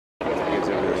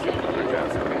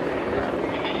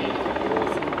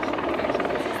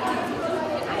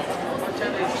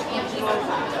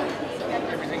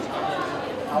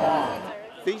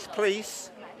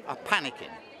police are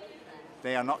panicking.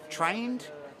 They are not trained.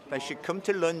 They should come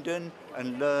to London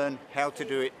and learn how to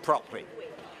do it properly.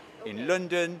 In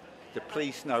London, the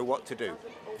police know what to do.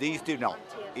 These do not.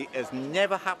 It has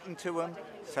never happened to them,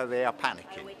 so they are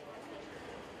panicking.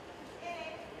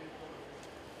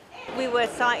 We were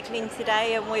cycling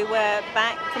today and we were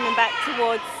coming back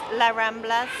towards La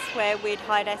Ramblas where we'd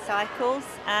hide our cycles,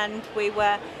 and we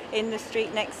were in the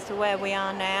street next to where we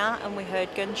are now, and we heard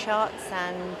gunshots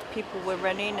and people were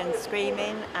running and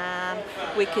screaming.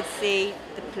 We could see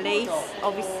the police.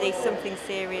 Obviously something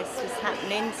serious was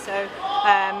happening, so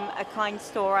a kind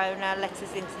store owner let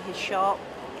us into his shop.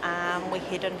 We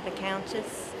hid under the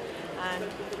counters, and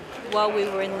while we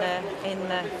were in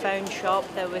the phone shop,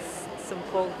 there was some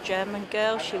poor German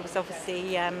girl. She was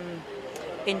obviously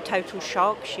in total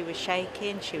shock. She was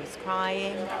shaking, she was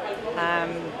crying,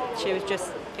 she was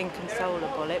just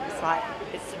inconsolable. It was like,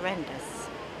 it's horrendous.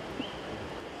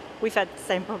 We've had the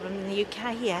same problem in the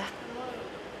UK, yeah.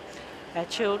 Our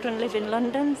children live in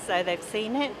London, so they've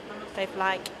seen it.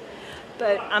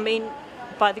 But I mean,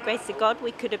 by the grace of God,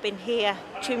 we could have been here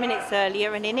 2 minutes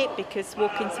earlier and in it, because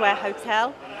walking to our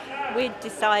hotel, we'd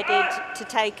decided to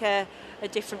take a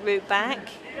different route back,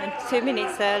 and 2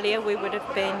 minutes earlier we would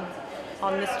have been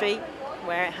on the street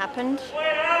where it happened.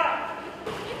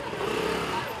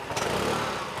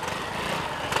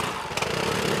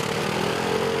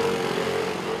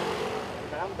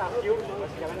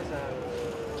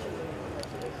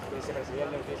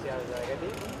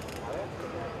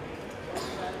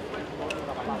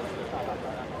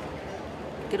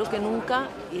 Creo que nunca,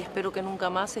 y espero que nunca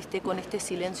más, esté con este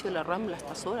silencio en la Rambla a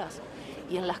estas horas.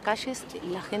 Y en las calles,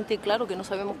 la gente, claro que no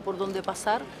sabemos por dónde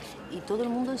pasar, y todo el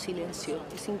mundo en silencio.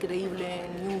 Es increíble,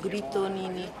 ni un grito,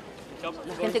 ni...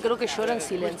 La gente creo que llora en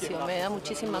silencio, me da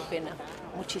muchísima pena,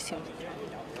 muchísimo.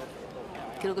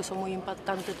 Creo que son muy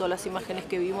impactantes todas las imágenes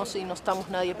que vimos y no estamos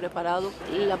nadie preparado.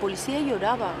 La policía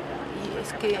lloraba, y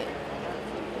es que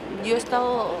yo he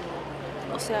estado...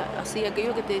 O sea, así,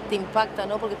 aquello que te impacta,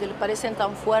 ¿no? Porque te parecen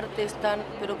tan fuertes,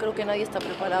 pero creo que nadie está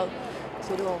preparado.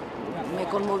 Pero me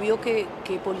conmovió que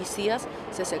policías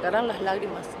se secaran las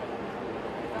lágrimas.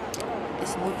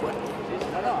 Es muy fuerte.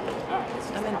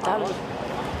 Es lamentable.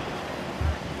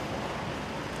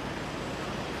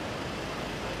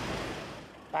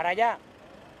 Para allá.